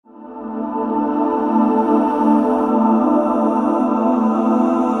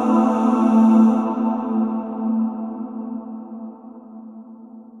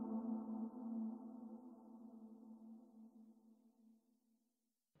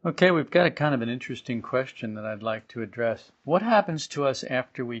Okay, we've got a kind of an interesting question that I'd like to address. What happens to us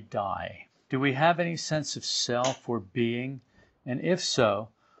after we die? Do we have any sense of self or being? And if so,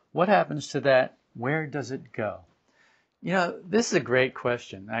 what happens to that? Where does it go? You know, this is a great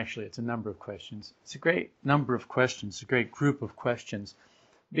question. Actually, it's a number of questions. It's a great number of questions, a great group of questions,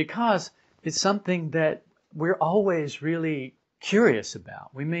 because it's something that we're always really curious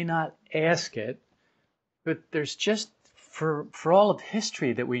about. We may not ask it, but there's just, for all of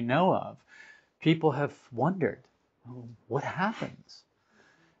history that we know of, people have wondered, what happens?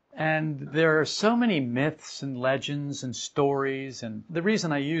 And there are so many myths and legends and stories, and the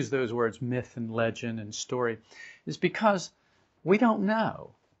reason I use those words, myth and legend and story, is because we don't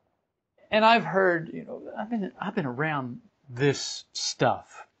know. And I've heard, I've been around this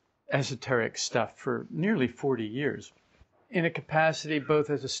stuff, esoteric stuff, for nearly 40 years, in a capacity both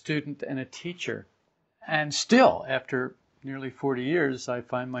as a student and a teacher. And still, after nearly 40 years, I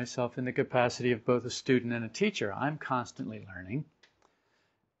find myself in the capacity of both a student and a teacher. I'm constantly learning.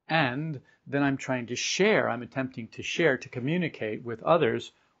 And then I'm trying to share, I'm attempting to share, to communicate with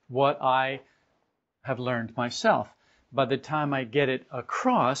others what I have learned myself. By the time I get it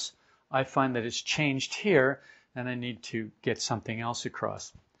across, I find that it's changed here, and I need to get something else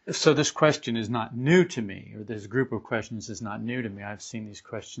across. So this question is not new to me, or this group of questions is not new to me. I've seen these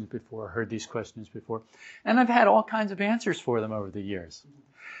questions before, heard these questions before, and I've had all kinds of answers for them over the years.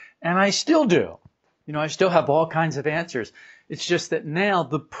 And I still do. I still have all kinds of answers. It's just that now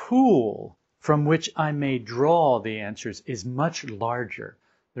the pool from which I may draw the answers is much larger.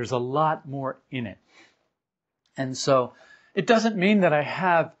 There's a lot more in it. And so it doesn't mean that I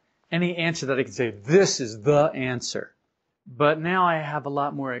have any answer that I can say, this is the answer. But now I have a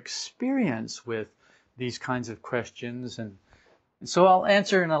lot more experience with these kinds of questions, and so I'll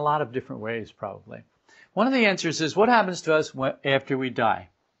answer in a lot of different ways, probably. One of the answers is, what happens to us after we die?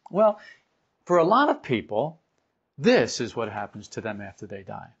 Well, for a lot of people, this is what happens to them after they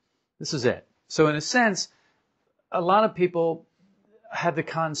die. This is it. So in a sense, a lot of people have the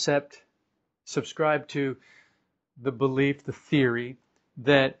concept, subscribe to the belief, the theory,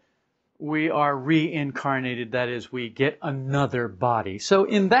 that we are reincarnated, that is, we get another body. So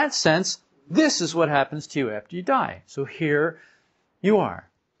in that sense, this is what happens to you after you die. So here you are.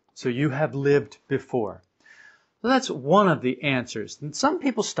 So you have lived before. So that's one of the answers. And some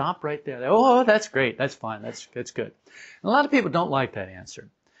people stop right there. Oh, that's great. That's fine. That's good. And a lot of people don't like that answer.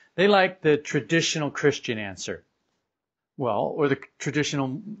 They like the traditional Christian answer. Well, or the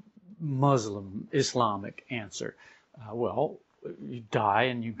traditional Muslim, Islamic answer. You die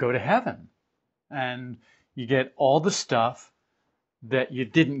and you go to heaven. And you get all the stuff that you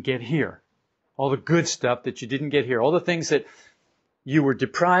didn't get here. All the good stuff that you didn't get here. All the things that you were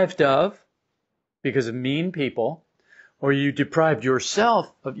deprived of because of mean people. Or you deprived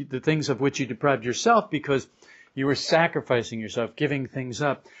yourself of the things of which you deprived yourself because you were sacrificing yourself, giving things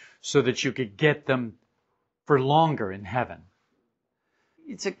up so that you could get them for longer in heaven.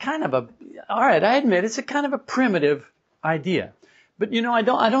 It's a kind of all right, I admit it's a kind of a primitive idea. But I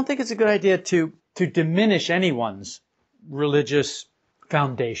don't think it's a good idea to diminish anyone's religious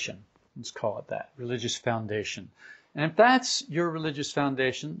foundation. Let's call it that, religious foundation. And if that's your religious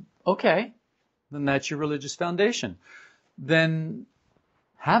foundation, okay, then that's your religious foundation. Then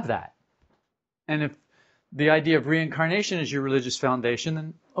have that. And if the idea of reincarnation is your religious foundation,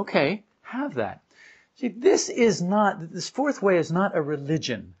 then okay, have that. See, this fourth way is not a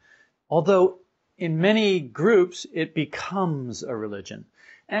religion, although in many groups it becomes a religion.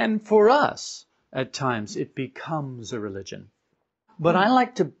 And for us, at times, it becomes a religion. But I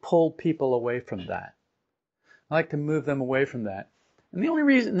like to pull people away from that. I like to move them away from that. And the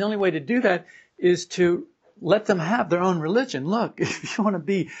only way to do that is to let them have their own religion. Look, if you want to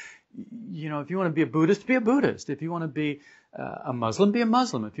be, if you want to be a Buddhist, be a Buddhist. If you want to be a Muslim, be a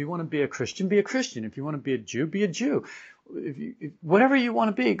Muslim. If you want to be a Christian, be a Christian. If you want to be a Jew, be a Jew. Whatever you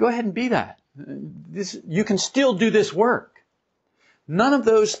want to be, go ahead and be that. You can still do this work. None of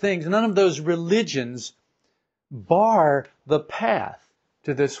those things, none of those religions bar the path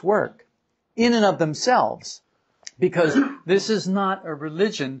to this work in and of themselves, because this is not a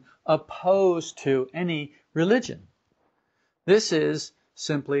religion opposed to any religion. This is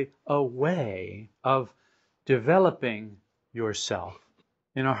simply a way of developing yourself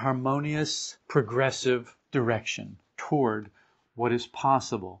in a harmonious, progressive direction toward what is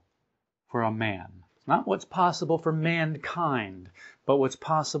possible for a man. Not what's possible for mankind, but what's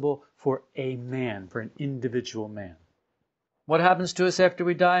possible for a man, for an individual man. What happens to us after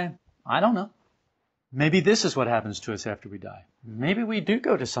we die? I don't know. Maybe this is what happens to us after we die. Maybe we do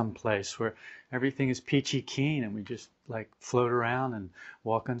go to some place where everything is peachy keen and we just like float around and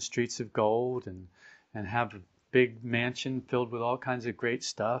walk on streets of gold and have a big mansion filled with all kinds of great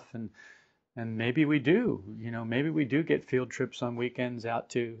stuff. And maybe we do, maybe we do get field trips on weekends out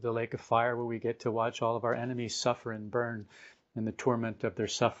to the lake of fire where we get to watch all of our enemies suffer and burn in the torment of their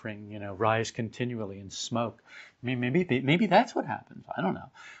suffering, rise continually in smoke. I mean, maybe that's what happens. I don't know.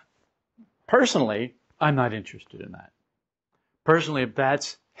 Personally, I'm not interested in that. Personally, if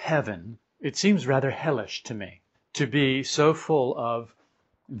that's heaven, it seems rather hellish to me to be so full of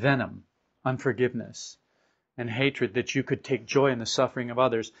venom, unforgiveness, and hatred that you could take joy in the suffering of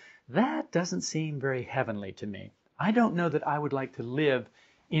others. That doesn't seem very heavenly to me. I don't know that I would like to live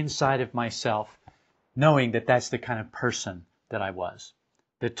inside of myself knowing that that's the kind of person that I was,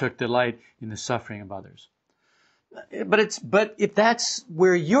 that took delight in the suffering of others. But if that's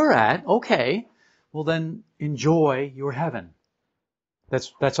where you're at, okay, well then enjoy your heaven.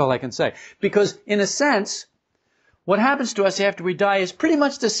 That's all I can say. Because in a sense, what happens to us after we die is pretty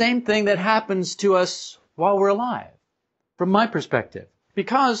much the same thing that happens to us while we're alive, from my perspective.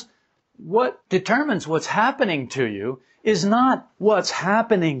 Because what determines what's happening to you is not what's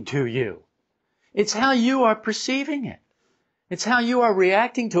happening to you. It's how you are perceiving it. It's how you are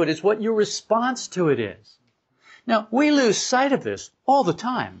reacting to it. It's what your response to it is. Now, we lose sight of this all the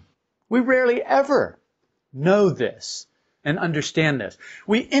time. We rarely ever know this and understand this.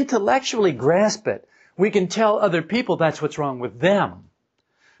 We intellectually grasp it. We can tell other people that's what's wrong with them.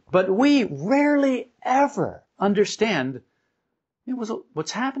 But we rarely ever understand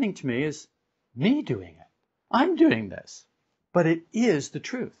what's happening to me is me doing it. I'm doing this. But it is the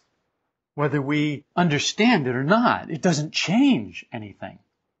truth. Whether we understand it or not, it doesn't change anything.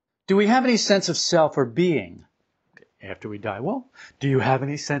 Do we have any sense of self or being after we die? Well, do you have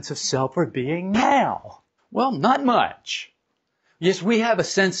any sense of self or being now? Well, not much. Yes, we have a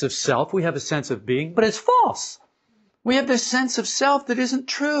sense of self, we have a sense of being, but it's false. We have this sense of self that isn't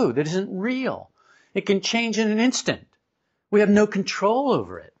true, that isn't real. It can change in an instant. We have no control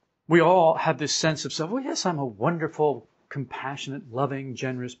over it. We all have this sense of self. Well, yes, I'm a wonderful, compassionate, loving,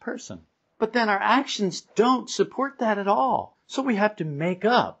 generous person. But then our actions don't support that at all. So we have to make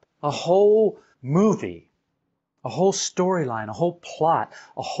up a whole movie, a whole storyline, a whole plot,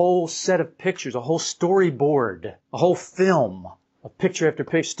 a whole set of pictures, a whole storyboard, a whole film of picture after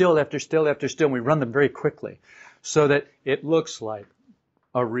picture, still after still after still. And we run them very quickly so that it looks like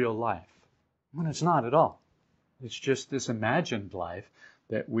a real life. When it's not at all. It's just this imagined life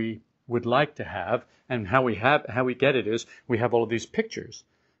that we would like to have. And how we get it is we have all of these pictures.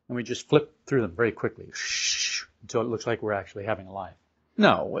 And we just flip through them very quickly until it looks like we're actually having a life.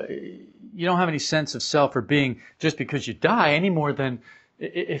 No, you don't have any sense of self or being just because you die any more than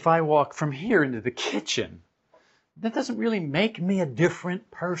if I walk from here into the kitchen. That doesn't really make me a different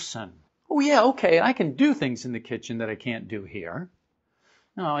person. Oh yeah, okay, I can do things in the kitchen that I can't do here.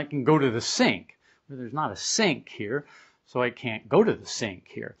 No, I can go to the sink. But there's not a sink here, so I can't go to the sink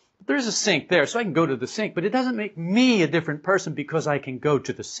here. There's a sink there, so I can go to the sink, but it doesn't make me a different person because I can go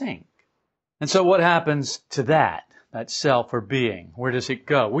to the sink. And so what happens to that self or being? Where does it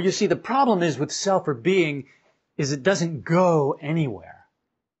go? Well, you see, the problem is with self or being is it doesn't go anywhere.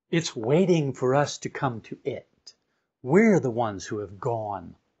 It's waiting for us to come to it. We're the ones who have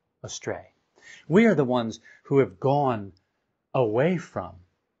gone astray. We are the ones who have gone away from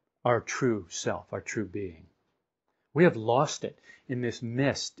our true self, our true being. We have lost it in this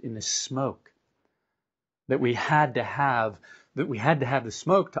mist, in this smoke, that we had to have the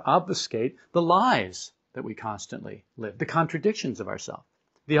smoke to obfuscate the lies that we constantly live, the contradictions of ourselves,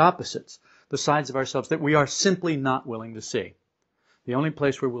 the opposites, the sides of ourselves that we are simply not willing to see. The only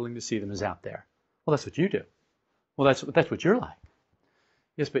place we're willing to see them is out there. Well, that's what you do. Well, that's what you're like.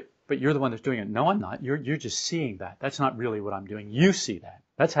 Yes, but you're the one that's doing it. No, I'm not. You're just seeing that. That's not really what I'm doing. You see that.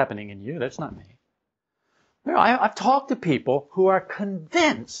 That's happening in you. That's not me. I've talked to people who are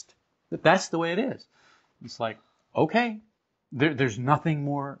convinced that that's the way it is. It's like, okay, there's nothing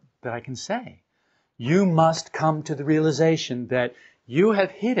more that I can say. You must come to the realization that you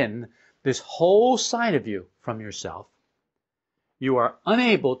have hidden this whole side of you from yourself. You are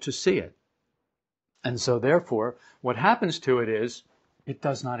unable to see it. And so therefore, what happens to it is, it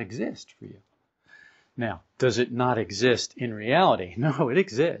does not exist for you. Now, does it not exist in reality? No, it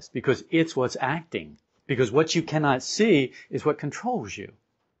exists because it's what's acting. Because what you cannot see is what controls you.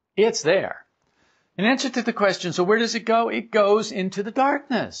 It's there. In answer to the question, so where does it go? It goes into the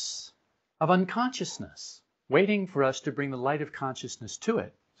darkness of unconsciousness, waiting for us to bring the light of consciousness to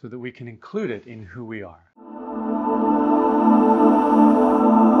it so that we can include it in who we are.